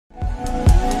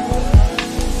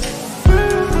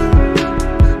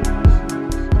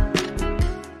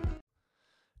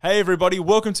Hey everybody,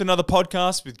 welcome to another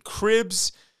podcast with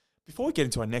Cribs. Before we get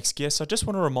into our next guest, I just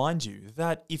want to remind you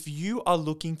that if you are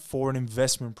looking for an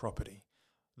investment property,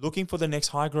 looking for the next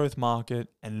high growth market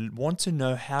and want to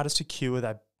know how to secure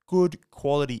that good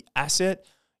quality asset,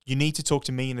 you need to talk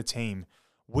to me and the team.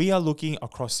 We are looking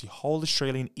across the whole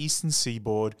Australian eastern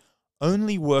seaboard,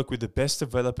 only work with the best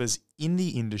developers in the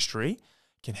industry,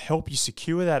 can help you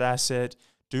secure that asset,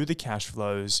 do the cash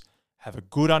flows, have a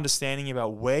good understanding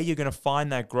about where you're going to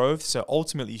find that growth. So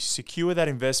ultimately secure that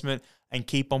investment and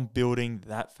keep on building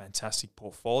that fantastic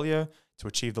portfolio to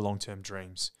achieve the long-term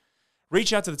dreams.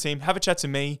 Reach out to the team, have a chat to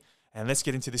me, and let's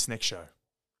get into this next show.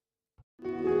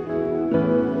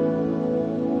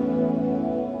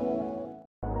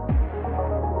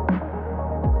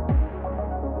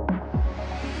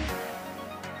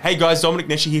 Hey guys, Dominic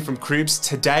Nesher here from Cribs.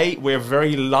 Today, we're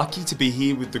very lucky to be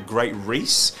here with the great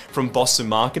Reese from Boston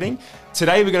Marketing.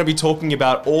 Today, we're going to be talking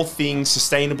about all things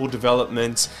sustainable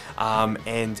development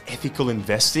and ethical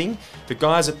investing. The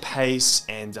guys at Pace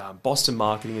and Boston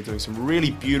Marketing are doing some really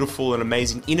beautiful and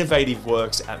amazing innovative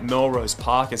works at Melrose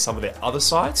Park and some of their other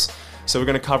sites. So we're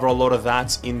going to cover a lot of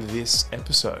that in this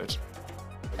episode.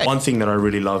 One thing that I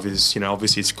really love is,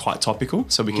 obviously it's quite topical,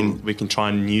 so we can try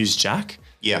and newsjack.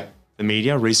 Yeah. The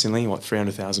media recently,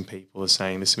 300,000 people are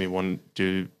saying, listen, we want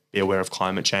to be aware of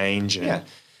climate change.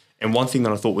 And one thing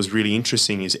that I thought was really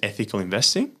interesting is ethical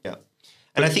investing. Yeah.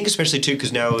 And I think especially too,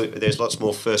 because now there's lots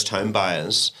more first home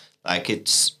buyers. Like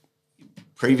it's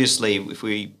previously, if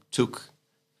we took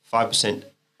 5%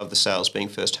 of the sales being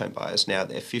first home buyers, now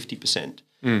they're 50%,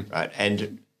 right?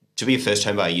 And to be a first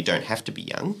home buyer, you don't have to be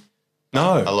young.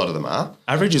 No. A lot of them are.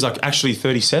 Average is actually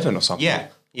 37 or something.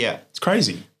 Yeah. It's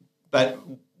crazy. But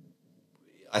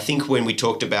I think when we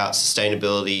talked about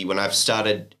sustainability, when I've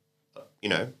started,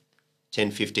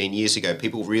 10, 15 years ago,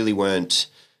 people really weren't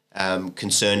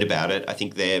concerned about it. I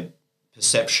think their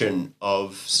perception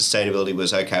of sustainability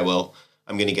was, okay, well,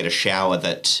 I'm going to get a shower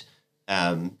that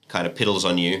kind of piddles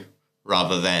on you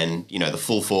rather than, the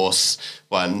full force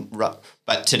one.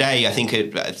 But today, I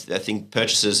think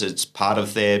purchasers, it's part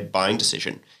of their buying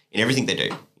decision in everything they do.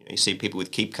 You see people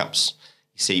with keep cups.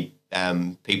 You see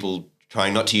people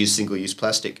trying not to use single-use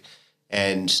plastic.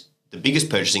 And the biggest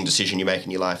purchasing decision you make in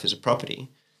your life is a property.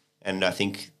 And I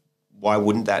think why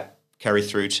wouldn't that carry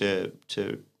through to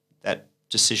that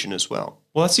decision as well?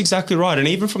 Well, that's exactly right. And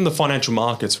even from the financial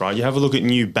markets, right, you have a look at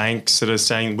new banks that are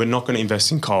saying we're not going to invest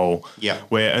in coal. Yeah.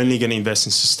 We're only going to invest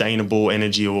in sustainable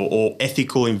energy or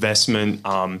ethical investment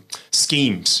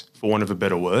schemes, for want of a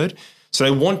better word. So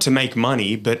they want to make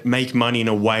money, but make money in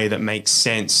a way that makes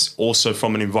sense also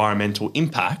from an environmental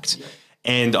impact. Yeah.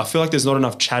 And I feel like there's not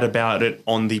enough chat about it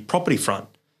on the property front.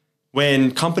 When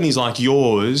companies like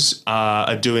yours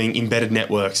are doing embedded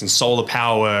networks and solar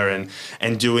power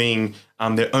and doing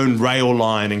their own rail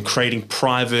line and creating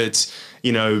private,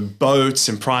 boats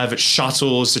and private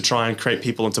shuttles to try and create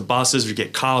people into buses, we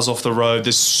get cars off the road.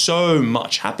 There's so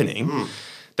much happening.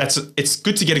 It's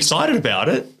good to get excited about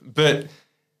it, but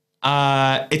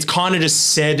it's kind of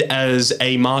just said as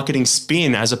a marketing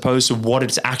spin as opposed to what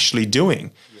it's actually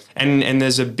doing. And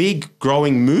there's a big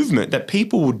growing movement that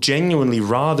people would genuinely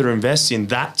rather invest in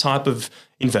that type of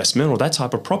investment or that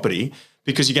type of property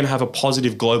because you're going to have a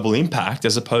positive global impact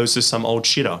as opposed to some old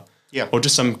shitter or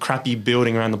just some crappy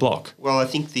building around the block. Well, I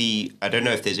think I don't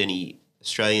know if there's any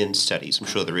Australian studies, I'm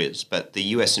sure there is, but the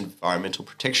US Environmental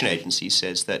Protection Agency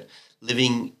says that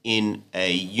living in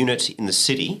a unit in the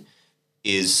city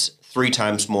is 3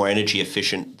 times more energy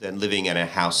efficient than living in a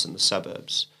house in the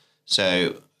suburbs.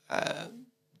 So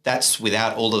that's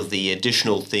without all of the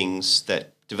additional things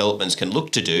that developments can look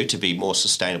to do to be more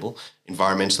sustainable,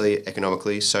 environmentally,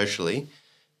 economically, socially.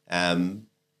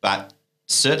 But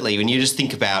certainly when you just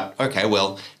think about, okay,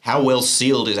 well, how well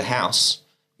sealed is a house,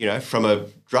 from a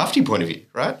drafty point of view,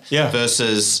 right? Yeah.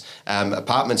 Versus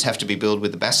apartments have to be built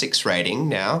with the BASIX rating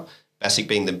now, BASIC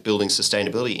being the Building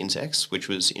Sustainability Index, which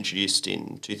was introduced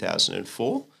in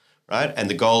 2004, right? And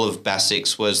the goal of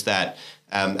BASIX was that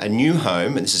a new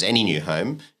home, and this is any new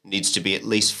home, needs to be at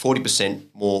least 40%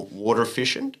 more water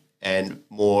efficient and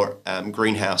more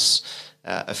greenhouse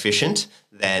efficient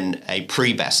than a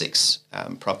pre-BASIX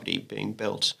property being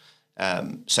built.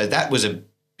 So that was a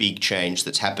big change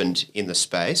that's happened in the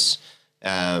space.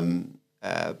 And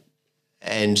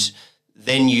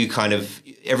then you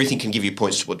everything can give you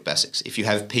points towards BASIX. If you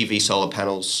have PV solar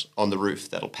panels on the roof,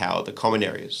 that'll power the common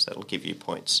areas, that'll give you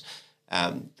points.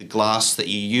 The glass that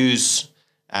you use,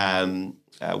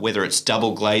 whether it's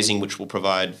double glazing, which will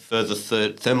provide further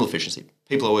thermal efficiency.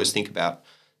 People always think about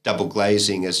double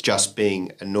glazing as just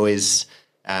being a noise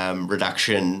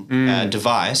reduction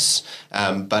device,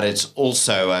 but it's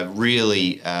also a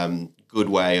really good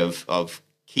way of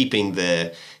keeping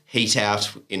the heat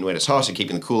out in when it's hot and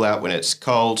keeping the cool out when it's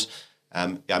cold.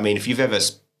 I mean, if you've ever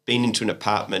been into an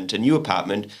apartment, a new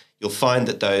apartment, you'll find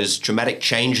that those dramatic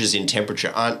changes in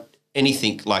temperature aren't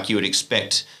anything like you would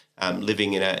expect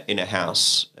living in a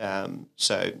house.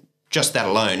 So just that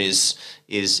alone is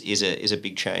a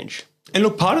big change. And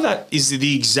look, part of that is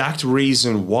the exact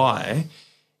reason why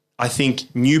I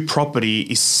think new property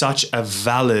is such a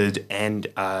valid and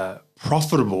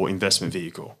profitable investment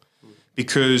vehicle,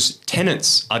 because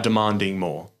tenants are demanding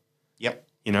more. Yep.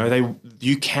 You know,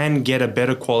 you can get a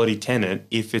better quality tenant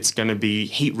if it's going to be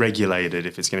heat regulated,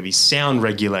 if it's going to be sound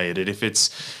regulated,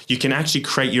 you can actually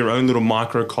create your own little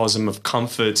microcosm of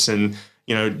comforts and,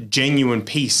 you know, genuine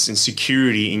peace and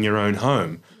security in your own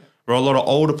home. Where a lot of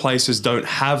older places don't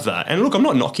have that. And look, I'm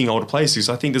not knocking older places.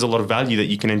 I think there's a lot of value that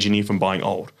you can engineer from buying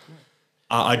old.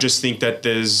 I just think that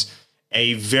there's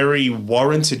a very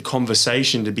warranted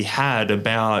conversation to be had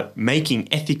about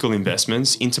making ethical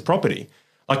investments into property.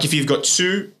 Like if you've got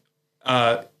two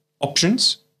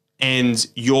options and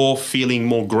you're feeling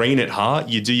more green at heart,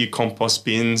 you do your compost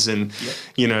bins and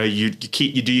you know you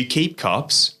do your keep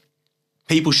cups.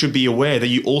 People should be aware that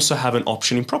you also have an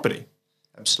option in property.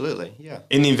 Absolutely, yeah.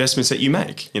 In the investments that you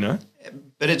make, you know.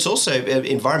 But it's also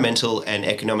environmental and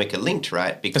economic are linked,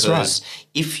 right? Because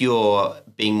if you're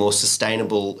being more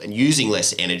sustainable and using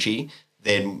less energy,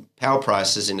 then power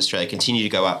prices in Australia continue to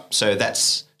go up. So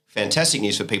that's fantastic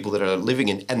news for people that are living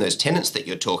in, and those tenants that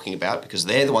you're talking about, because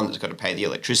they're the one that's got to pay the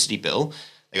electricity bill.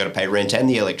 They've got to pay rent and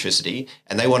the electricity,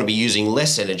 and they want to be using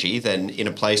less energy than in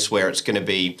a place where it's going to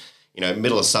be, you know,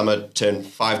 middle of summer, turn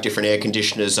 5 different air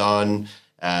conditioners on,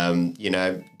 you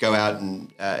know, go out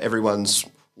and everyone's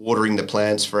watering the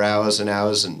plants for hours and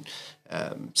hours. And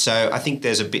so I think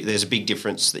there's a big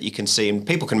difference that you can see, and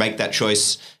people can make that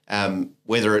choice,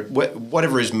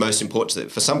 whatever is most important to them.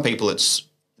 For some people, it's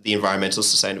the environmental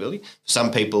sustainability. For some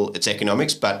people, it's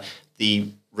economics, but the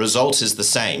result is the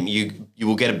same. You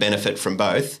will get a benefit from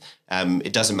both.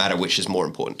 It doesn't matter which is more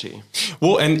important to you.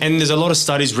 Well, and there's a lot of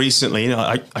studies recently, you know,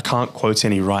 I can't quote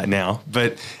any right now,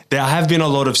 but there have been a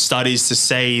lot of studies to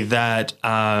say that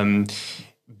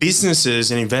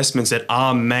businesses and investments that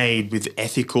are made with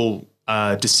ethical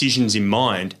decisions in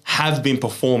mind have been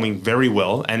performing very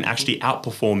well and actually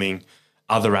outperforming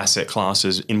other asset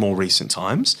classes in more recent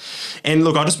times. And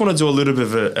look, I just want to do a little bit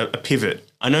of a pivot.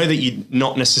 I know that you're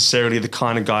not necessarily the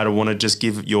kind of guy to want to just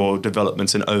give your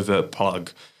developments an overt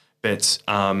plug, but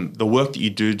the work that you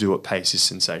do at Pace is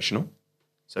sensational.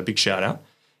 So big shout out.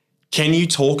 Can you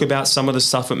talk about some of the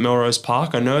stuff at Melrose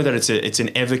Park? I know that it's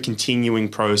an ever continuing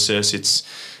process.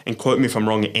 And quote me if I'm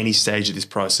wrong at any stage of this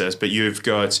process, but you've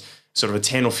got sort of a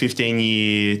 10 or 15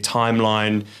 year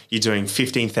timeline. You're doing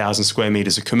 15,000 square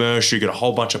meters of commercial. You've got a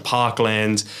whole bunch of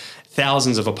parkland,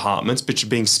 thousands of apartments, but you're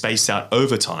being spaced out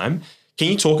over time. Can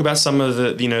you talk about some of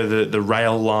the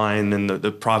rail line and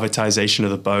the privatization of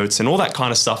the boats and all that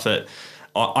kind of stuff that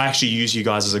I actually use you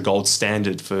guys as a gold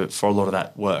standard for a lot of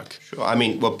that work? Sure. I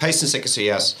mean, well, Pace and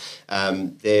Secasias,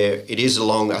 it is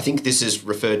along, I think this is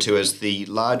referred to as the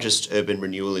largest urban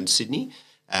renewal in Sydney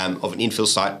of an infill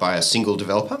site by a single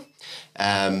developer.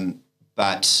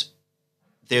 But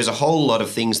there's a whole lot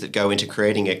of things that go into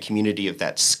creating a community of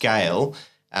that scale.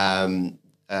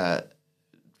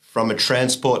 From a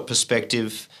transport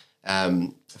perspective,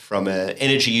 from an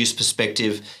energy use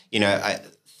perspective, you know,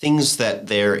 things that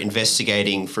they're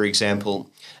investigating, for example,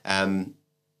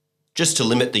 just to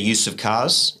limit the use of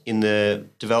cars in the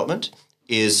development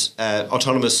is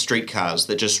autonomous street cars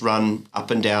that just run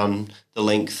up and down the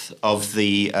length of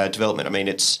the development. I mean,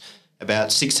 it's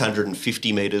about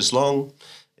 650 metres long.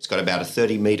 It's got about a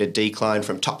 30-metre decline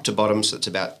from top to bottom, so it's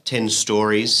about 10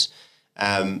 stories.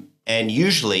 And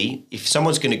usually, if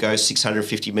someone's going to go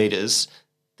 650 metres,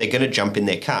 they're going to jump in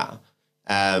their car.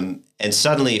 And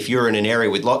suddenly, if you're in an area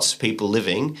with lots of people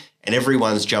living and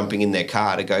everyone's jumping in their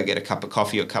car to go get a cup of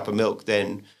coffee or a cup of milk,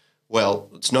 then, well,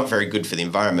 it's not very good for the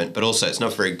environment, but also it's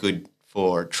not very good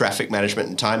for traffic management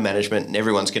and time management, and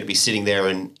everyone's going to be sitting there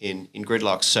in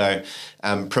gridlock. So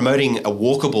promoting a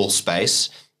walkable space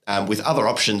with other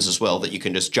options as well, that you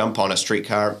can just jump on a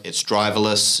streetcar, it's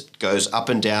driverless, it goes up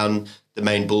and down the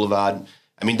main boulevard.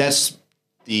 I mean, that's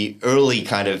the early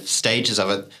kind of stages of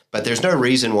it, but there's no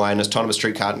reason why an autonomous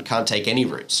streetcar can't take any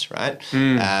routes, right?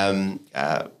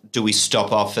 Do we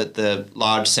stop off at the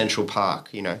large central park?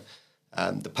 You know,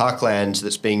 the parkland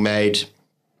that's being made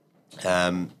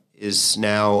is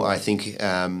now, I think,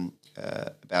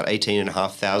 about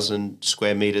 18,500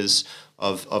 square metres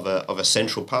of a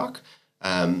central park.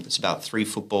 It's about 3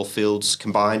 football fields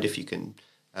combined, if you can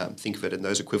think of it in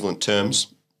those equivalent terms.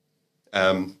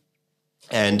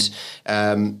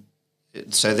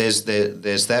 So there's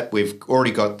that. We've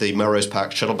already got the Melrose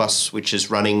Park shuttle bus, which is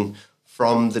running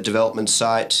from the development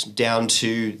site down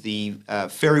to the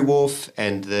ferry wharf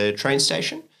and the train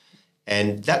station.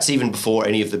 And that's even before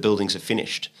any of the buildings are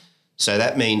finished. So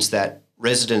that means that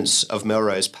residents of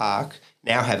Melrose Park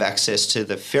now have access to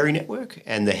the ferry network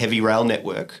and the heavy rail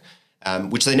network,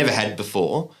 which they never had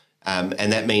before.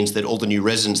 And that means that all the new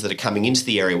residents that are coming into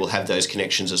the area will have those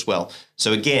connections as well.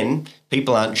 So again,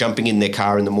 people aren't jumping in their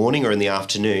car in the morning or in the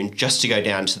afternoon just to go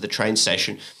down to the train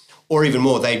station, or even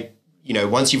more,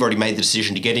 once you've already made the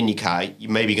decision to get in your car,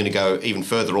 you're maybe going to go even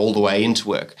further all the way into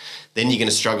work. Then you're going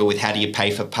to struggle with how do you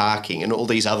pay for parking and all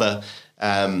these other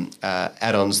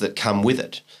add-ons that come with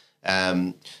it.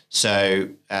 I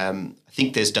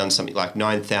think there's done something like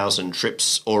 9,000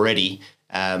 trips already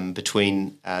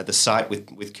between the site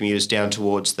with commuters down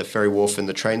towards the ferry wharf and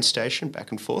the train station,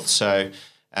 back and forth. So,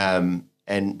 and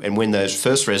when those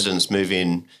first residents move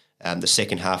in the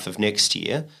second half of next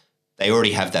year, they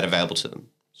already have that available to them.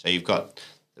 So you've got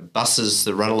the buses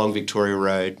that run along Victoria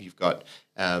Road. You've got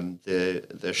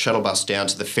the shuttle bus down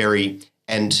to the ferry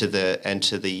and to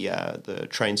the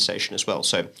train station as well.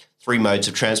 So 3 modes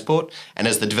of transport. And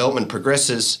as the development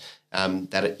progresses,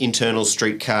 that internal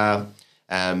streetcar.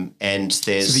 And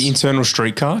there's the internal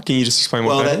streetcar. Can you just explain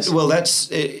what that is? Well,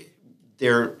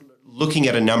 they're looking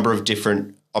at a number of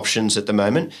different options at the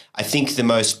moment. I think the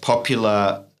most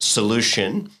popular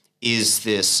solution is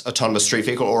this autonomous street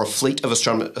vehicle or a fleet of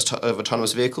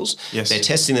autonomous vehicles. Yes. They're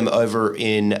testing them over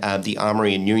in the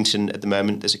Armoury in Newington at the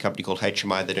moment. There's a company called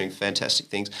HMI. They're doing fantastic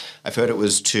things. I've heard it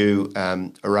was 2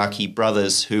 Iraqi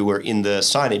brothers who were in the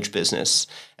signage business,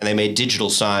 and they made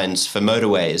digital signs for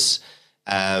motorways.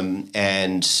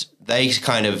 And they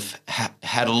kind of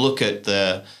had a look at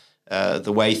the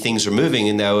way things are moving,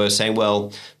 and they were saying,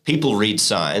 well, people read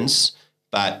signs,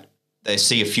 but they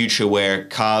see a future where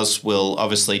cars will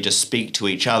obviously just speak to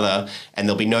each other, and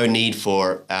there'll be no need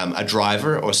for a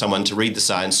driver or someone to read the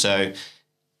signs. So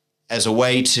as a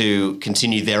way to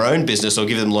continue their own business or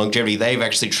give them longevity, they've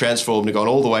actually transformed and gone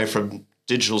all the way from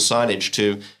digital signage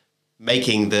to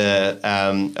making the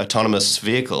autonomous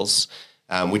vehicles.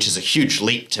 Which is a huge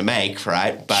leap to make,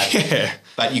 right? But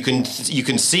but you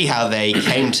can see how they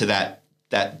came to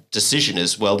that decision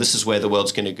as well. This is where the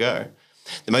world's going to go.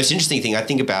 The most interesting thing I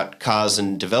think about cars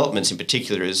and developments in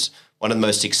particular is one of the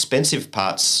most expensive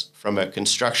parts from a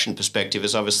construction perspective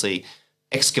is obviously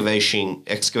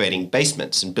excavating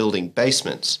basements and building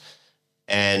basements,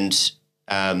 and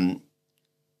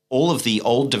all of the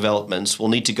old developments will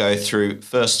need to go through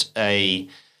first a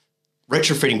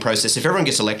retrofitting process. If everyone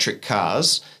gets electric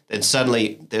cars, then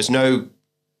suddenly there's no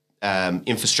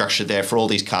infrastructure there for all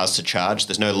these cars to charge.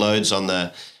 There's no loads on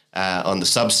the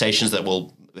substations that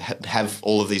will have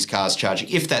all of these cars charging,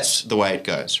 if that's the way it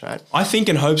goes, right? I think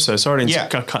and hope so. Sorry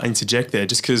to interject there,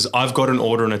 just because I've got an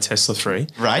order on a Tesla 3.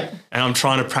 Right. And I'm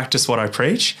trying to practice what I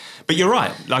preach. But you're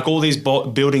right. Like all these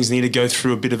buildings need to go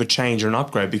through a bit of a change or an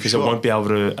upgrade because it won't be able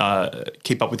to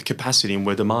keep up with the capacity and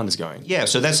where demand is going. Yeah,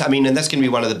 so that's going to be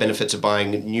one of the benefits of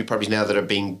buying new properties now that are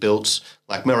being built.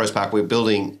 Like Melrose Park, we're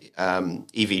building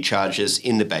EV chargers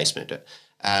in the basement.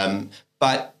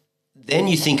 But then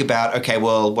you think about, okay,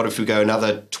 well, what if we go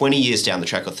another 20 years down the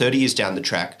track or 30 years down the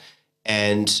track,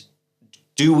 and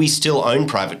do we still own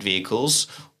private vehicles,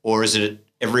 or is it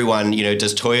everyone,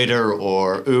 does Toyota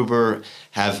or Uber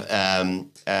have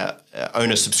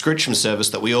own a subscription service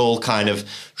that we all kind of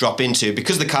drop into?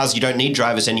 Because the cars, you don't need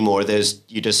drivers anymore. A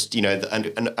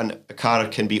car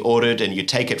can be ordered and you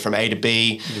take it from A to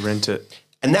B. You rent it.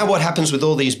 And now what happens with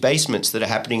all these basements that are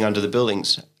happening under the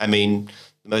buildings? I mean,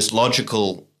 the most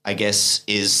logical, I guess,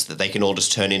 is that they can all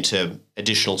just turn into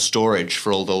additional storage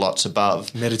for all the lots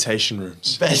above. Meditation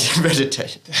rooms.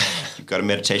 Meditation. You've got a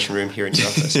meditation room here in your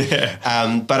office.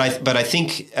 Yeah. But I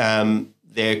think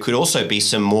there could also be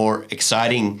some more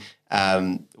exciting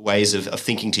ways of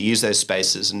thinking to use those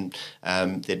spaces, and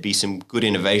there'd be some good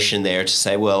innovation there to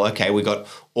say, well, okay, we've got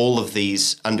all of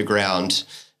these underground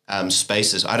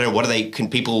spaces. I don't know, can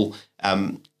people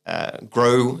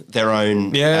grow their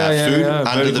own food under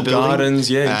vertical the building?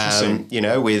 Gardens, interesting.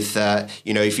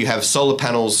 If you have solar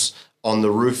panels on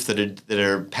the roof that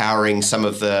are powering some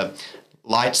of the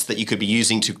lights that you could be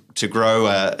using to grow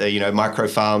micro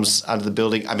farms under the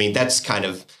building. I mean, that's kind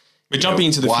of we're jumping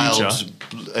into the future.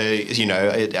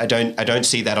 I don't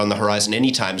see that on the horizon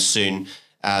anytime soon.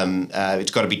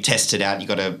 It's got to be tested out. You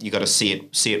got to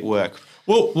see it work.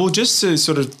 Well, just to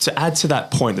sort of to add to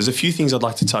that point, there's a few things I'd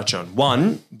like to touch on.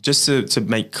 One, just to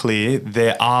make clear,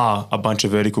 there are a bunch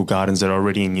of vertical gardens that are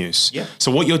already in use. Yeah.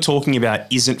 So what you're talking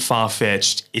about isn't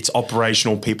far-fetched. It's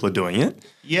operational. People are doing it.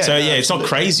 Yeah. So, no, it's not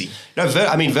crazy. No,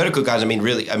 vertical gardens,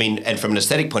 really, and from an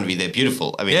aesthetic point of view, they're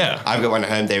beautiful. I've got one at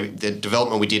home. The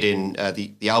development we did in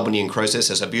the Albany and Croesus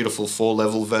has a beautiful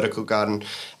 4-level vertical garden.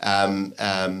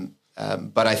 But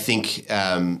I think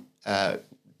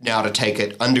now to take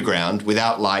it underground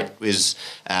without light is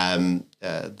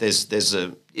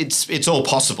it's all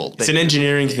possible. It's an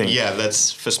engineering thing. Yeah,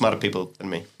 that's for smarter people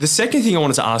than me. The second thing I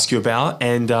wanted to ask you about,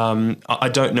 and I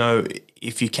don't know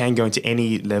if you can go into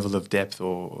any level of depth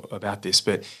or about this,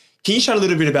 but can you chat a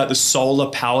little bit about the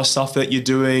solar power stuff that you're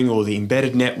doing or the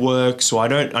embedded network? So I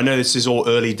know this is all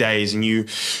early days, and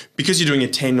because you're doing a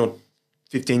 10 or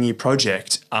 15-year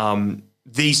project,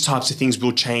 these types of things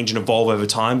will change and evolve over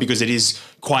time because it is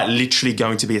quite literally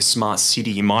going to be a smart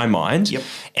city in my mind. Yep.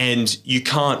 And you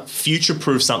can't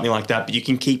future-proof something like that, but you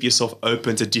can keep yourself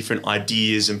open to different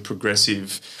ideas and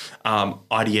progressive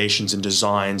ideations and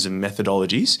designs and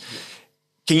methodologies.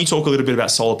 Can you talk a little bit about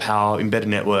solar power, embedded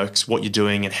networks, what you're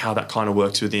doing and how that kind of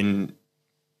works within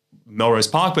Melrose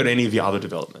Park, but any of your other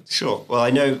developments? Sure. Well,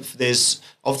 I know there's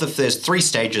 3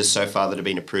 stages so far that have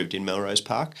been approved in Melrose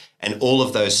Park, and all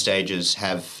of those stages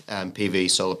have PV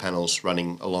solar panels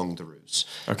running along the roofs.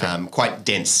 Okay. Quite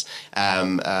dense.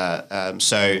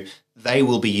 So they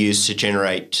will be used to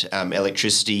generate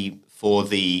electricity for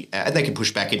and they can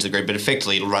push back into the grid, but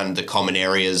effectively it'll run the common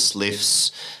areas,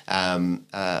 lifts,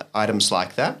 items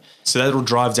like that. So that'll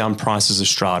drive down prices of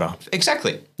strata.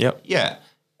 Exactly. Yep. Yeah.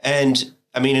 And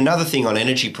another thing on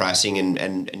energy pricing,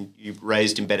 and you've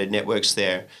raised embedded networks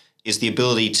there, is the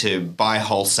ability to buy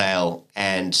wholesale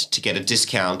and to get a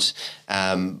discount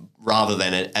rather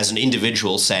than as an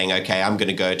individual saying, okay, I'm going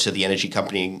to go to the energy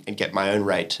company and get my own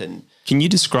rate. And can you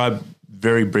describe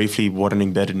very briefly what an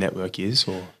embedded network is?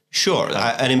 Or Sure.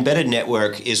 An embedded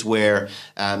network is where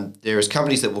there's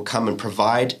companies that will come and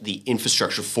provide the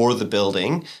infrastructure for the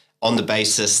building on the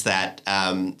basis that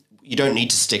you don't need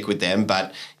to stick with them,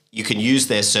 but you can use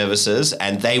their services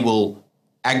and they will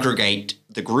aggregate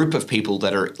the group of people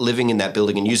that are living in that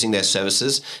building and using their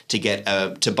services to get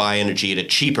to buy energy at a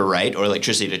cheaper rate or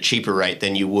electricity at a cheaper rate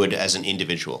than you would as an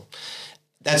individual.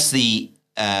 That's the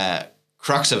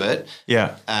crux of it.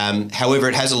 Yeah. However,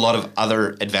 it has a lot of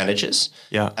other advantages.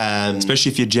 Yeah.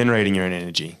 Especially if you're generating your own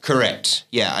energy. Correct.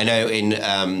 Yeah. I know in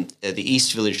the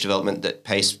East Village development that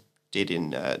Pace did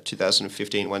in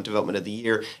 2015, one development of the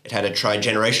year, it had a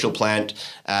tri-generational plant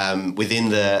within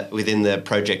the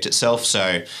project itself.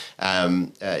 So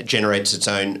it generates its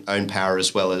own power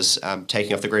as well as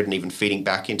taking off the grid and even feeding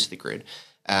back into the grid.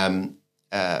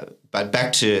 But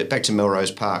back to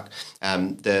Melrose Park,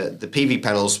 the PV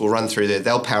panels will run through there.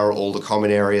 They'll power all the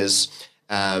common areas,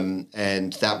 and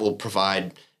that will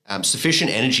provide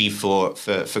sufficient energy for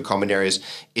common areas.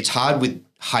 It's hard with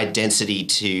high density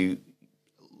to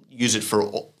use it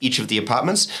for each of the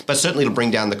apartments, but certainly it'll bring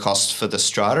down the cost for the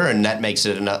strata, and that makes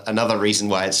it another reason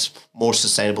why it's more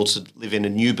sustainable to live in a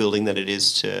new building than it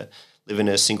is to live in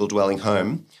a single dwelling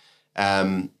home.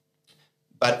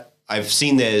 But I've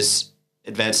seen there's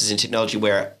advances in technology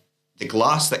where the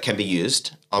glass that can be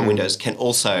used on windows can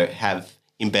also have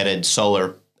embedded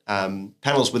solar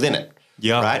panels within it.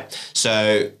 Yeah. Right.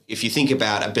 So if you think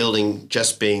about a building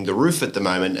just being the roof at the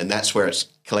moment, and that's where it's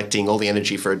collecting all the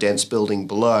energy for a dense building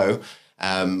below,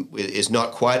 is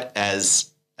not quite as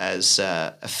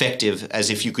effective as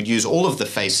if you could use all of the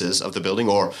faces of the building,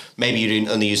 or maybe you didn't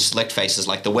only use select faces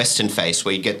like the western face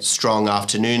where you get strong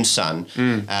afternoon sun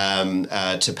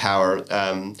to power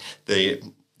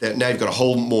now you've got a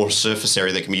whole more surface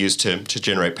area that can be used to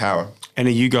generate power. And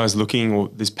are you guys looking, or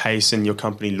this Pace and your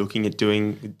company looking at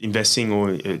investing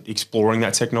or exploring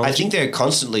that technology? I think they're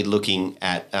constantly looking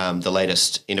at the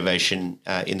latest innovation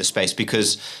in the space,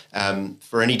 because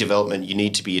for any development, you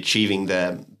need to be achieving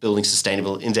the Building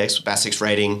Sustainable Index, BASIX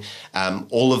rating,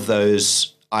 all of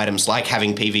those items like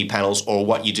having PV panels or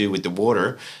what you do with the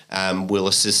water will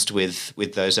assist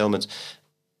with those elements.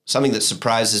 Something that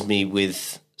surprises me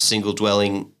with single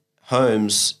dwelling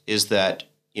homes is that,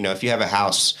 if you have a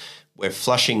house, we're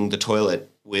flushing the toilet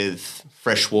with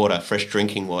fresh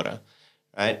drinking water,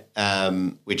 right?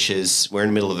 Which is, we're in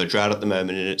the middle of a drought at the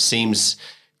moment, and it seems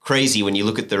crazy when you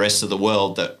look at the rest of the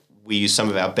world that we use some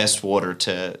of our best water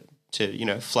to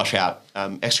flush out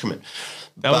excrement.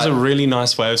 That was a really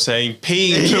nice way of saying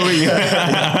pee and pooing.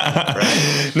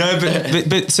 Right. No,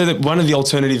 but so that one of the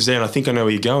alternatives there, and I think I know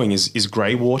where you're going, is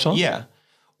grey water. Yeah.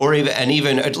 Or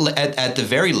even at the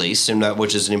very least, and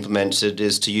which is implemented,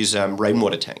 is to use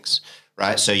rainwater tanks,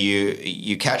 right? So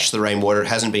you catch the rainwater. It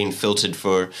hasn't been filtered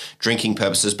for drinking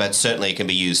purposes, but certainly it can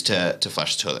be used to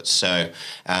flush toilets. So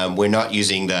we're not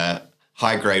using the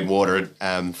high grade water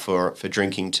for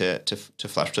drinking to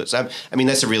flush toilets. I mean,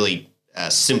 that's a really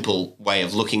simple way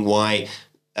of looking why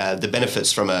the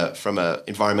benefits from a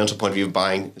environmental point of view of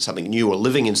buying something new or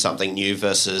living in something new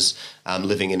versus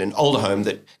living in an older home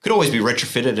that could always be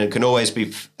retrofitted and can always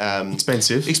be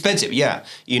Expensive. Expensive, yeah.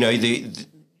 You know,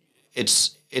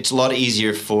 it's a lot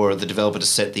easier for the developer to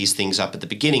set these things up at the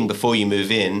beginning before you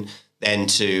move in than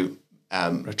to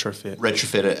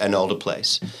retrofit an older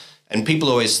place. And people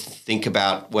always think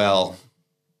about, well,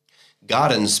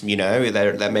 gardens, you know,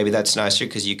 that maybe that's nicer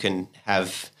because you can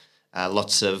have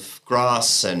lots of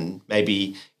grass and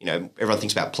maybe, you know, everyone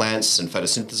thinks about plants and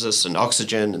photosynthesis and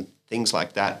oxygen and things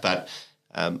like that. But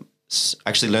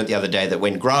actually learned the other day that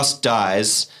when grass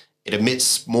dies, it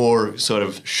emits more sort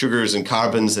of sugars and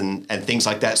carbons and things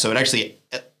like that. So it actually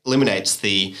eliminates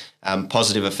the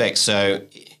positive effects. So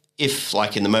if,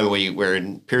 like in the moment where we're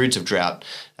in periods of drought,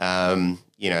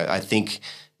 you know, I think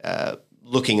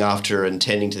looking after and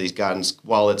tending to these gardens,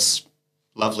 while it's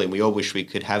lovely and we all wish we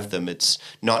could have them, it's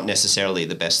not necessarily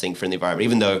the best thing for the environment,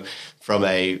 even though from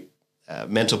a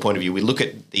mental point of view, we look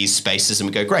at these spaces and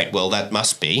we go, great, well, that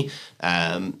must be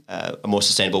a more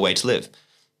sustainable way to live.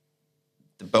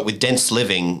 But with dense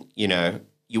living, you know,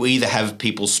 you either have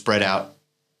people spread out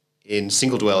in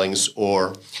single dwellings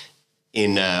or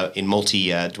in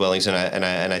multi dwellings, and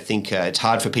I think it's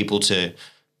hard for people to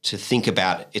think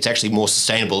about. It's actually more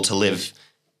sustainable to live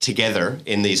together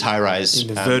in these high rise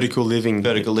vertical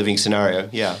living scenario.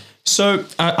 Yeah. So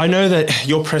I know that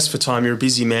you're pressed for time. You're a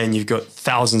busy man. You've got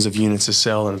thousands of units to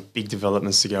sell and big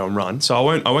developments to go and run. So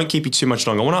I won't keep you too much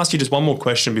longer. I want to ask you just one more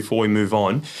question before we move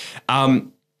on.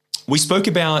 We spoke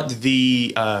about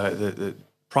the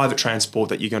private transport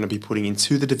that you're going to be putting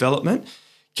into the development.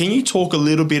 Can you talk a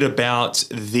little bit about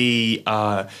the,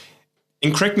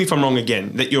 and correct me if I'm wrong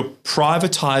again, that you're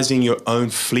privatizing your own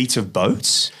fleet of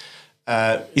boats?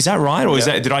 Is that right? Or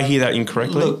did I hear that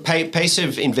incorrectly? Look, PACE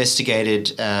have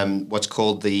investigated what's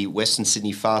called the Western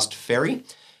Sydney Fast Ferry.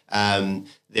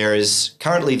 There is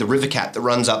currently the River Cat that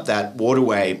runs up that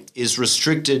waterway is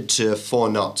restricted to 4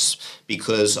 knots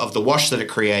because of the wash that it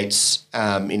creates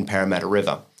in Parramatta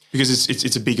River. Because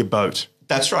it's a bigger boat.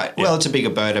 That's right. Yeah. Well, it's a bigger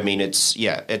boat. I mean, it's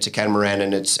a catamaran,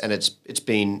 and it's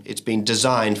been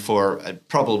designed for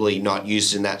probably not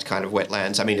used in that kind of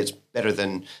wetlands. I mean, it's better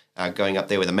than going up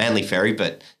there with a Manly ferry,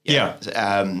 but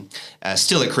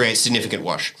still it creates significant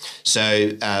wash.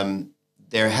 So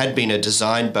there had been a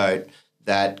design boat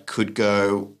that could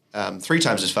go 3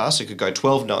 times as fast. It could go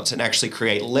 12 knots and actually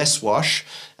create less wash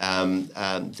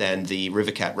than the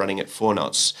River Cat running at 4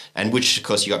 knots. And which, of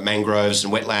course, you got mangroves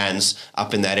and wetlands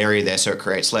up in that area there, so it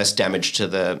creates less damage to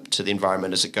the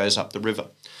environment as it goes up the river.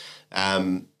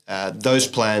 Those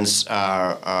plans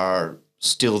are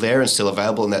still there and still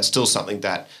available, and that's still something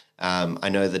that I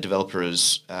know the developer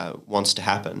wants to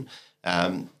happen.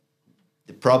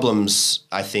 The problems,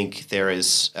 I think, there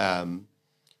is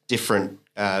different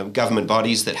government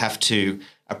bodies that have to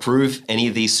approve any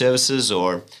of these services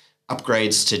or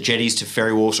upgrades to jetties to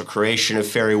ferry wharfs or creation of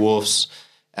ferry wharfs.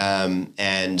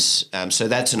 So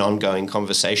that's an ongoing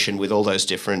conversation with all those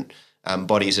different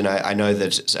bodies. And I know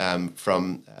that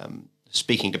from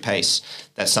speaking to PACE,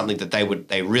 that's something that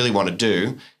they really want to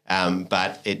do.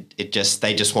 But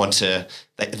they just want to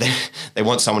they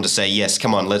want someone to say, yes,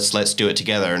 come on, let's do it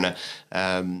together.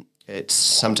 And it's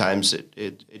sometimes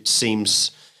it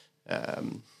seems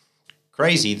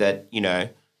crazy that, you know,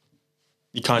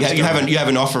 you have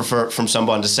an offer from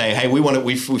someone to say, hey,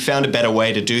 we found a better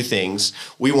way to do things.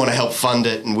 We want to help fund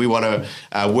it, and we want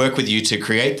to work with you to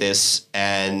create this.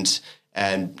 And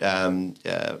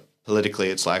politically,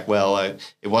 it's like, well,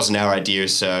 it wasn't our idea,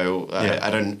 so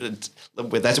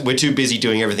we're too busy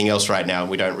doing everything else right now, and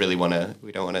we don't want to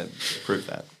approve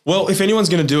that. Well, if anyone's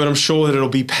going to do it, I'm sure that it'll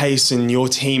be PACE and your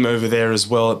team over there as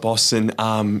well at Boston.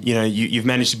 You know, you've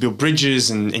managed to build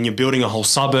bridges and you're building a whole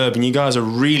suburb, and you guys are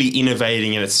really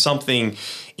innovating, and it's something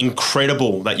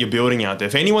incredible that you're building out there.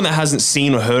 For anyone that hasn't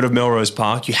seen or heard of Melrose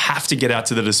Park, you have to get out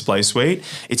to the display suite.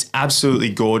 It's absolutely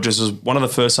gorgeous. It was one of the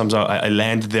first times I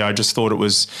landed there. I just thought it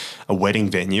was a wedding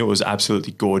venue. It was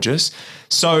absolutely gorgeous.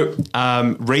 So,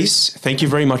 Reece, thank you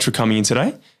very much for coming in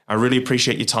today. I really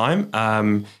appreciate your time.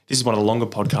 This is one of the longer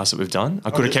podcasts that we've done. I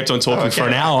could have kept on talking for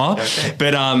an hour. Okay.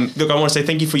 But look, I want to say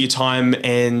thank you for your time.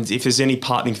 And if there's any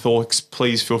parting thoughts,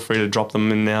 please feel free to drop them.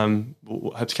 And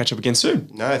we'll hope to catch up again soon.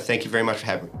 No, thank you very much for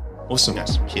having me. Awesome.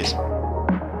 Nice. Cheers.